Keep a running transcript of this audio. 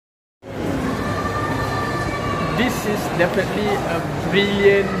This is definitely a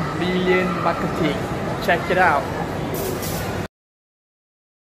brilliant marketing. Check it out.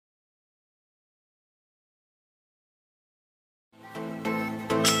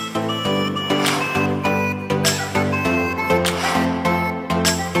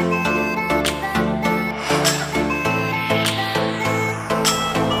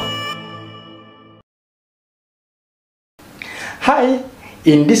 Hi,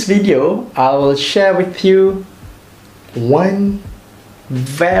 in this video I will share with you one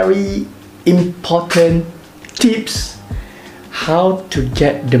very important tips how to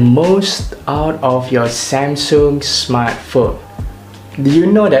get the most out of your Samsung smartphone. Do you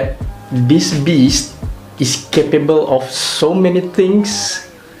know that this beast is capable of so many things?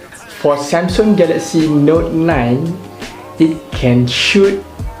 For Samsung Galaxy Note 9, it can shoot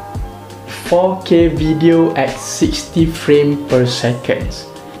 4K video at 60 frames per second.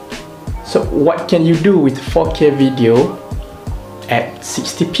 So what can you do with 4K video at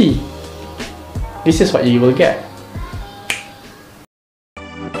 60p? This is what you will get.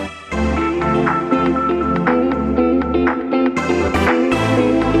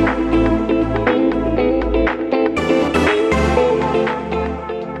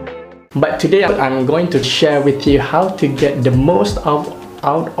 But today I'm going to share with you how to get the most out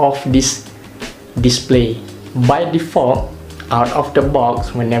of this display. By default, out of the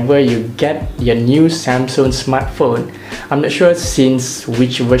box, whenever you get your new Samsung smartphone, I'm not sure since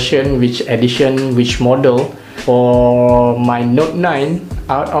which version, which edition, which model, for my Note 9,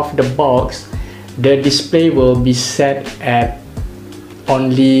 out of the box, the display will be set at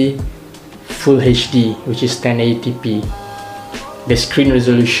only Full HD, which is 1080p, the screen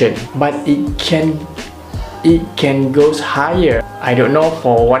resolution. But it can goes higher. I don't know,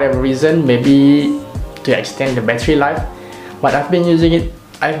 for whatever reason, maybe to extend the battery life, but I've been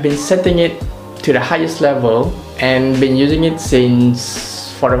setting it to the highest level and been using it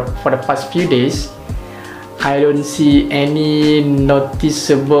since for the past few days. I don't see any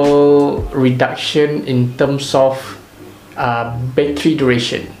noticeable reduction in terms of battery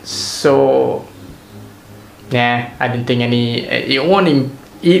duration. So nah, I don't think any,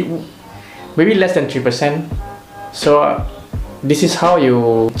 maybe less than 3%. So this is how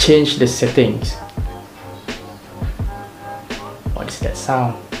you change the settings. What is that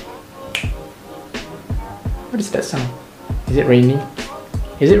sound? What is that sound? Is it raining?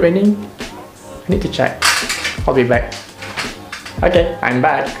 Is it raining? I need to check. I'll be back. Okay, I'm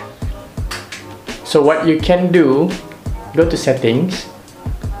back. So what you can do, go to settings,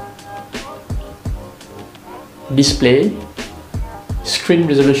 display, screen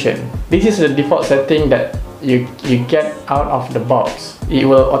resolution. This is the default setting that you get out of the box. It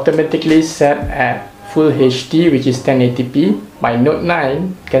will automatically set at Full HD, which is 1080p. My Note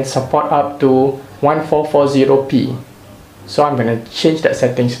 9 can support up to 1440p. So I'm gonna change that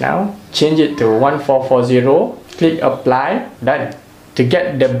settings now. Change it to 1440. Click apply. Done. To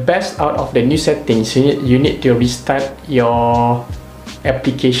get the best out of the new settings, you need to restart your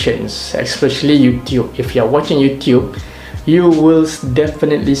applications, especially YouTube. If you're watching YouTube, you will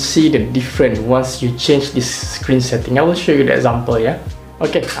definitely see the difference once you change this screen setting. I will show you the example, yeah?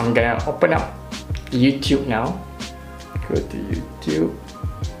 Okay, I'm gonna open up YouTube now. Go to YouTube.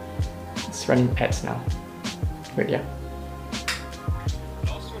 It's running ads now. Wait, yeah.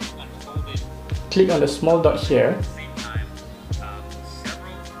 Click on the small dot here.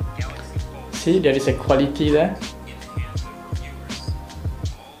 See, there is a quality there.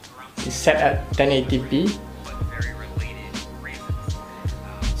 It's set at 1080p.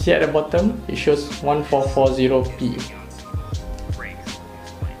 See at the bottom, it shows 1440p.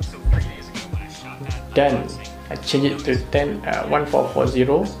 Done. I change it to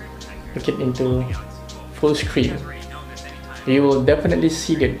 1440. Look it into full screen. You will definitely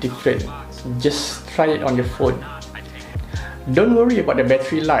see the difference. Just try it on your phone. Don't worry about the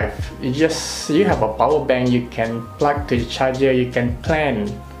battery life. You have a power bank you can plug to the charger. You can plan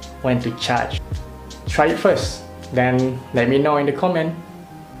when to charge. Try it first, then let me know in the comment.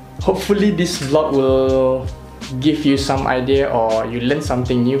 Hopefully this vlog will give you some idea or you learn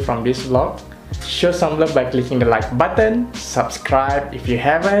something new from this vlog. Show some love by clicking the like button, subscribe if you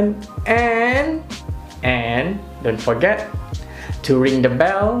haven't, and don't forget to ring the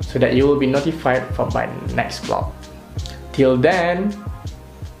bell so that you will be notified for my next vlog. Till then,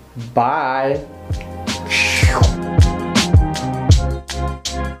 bye!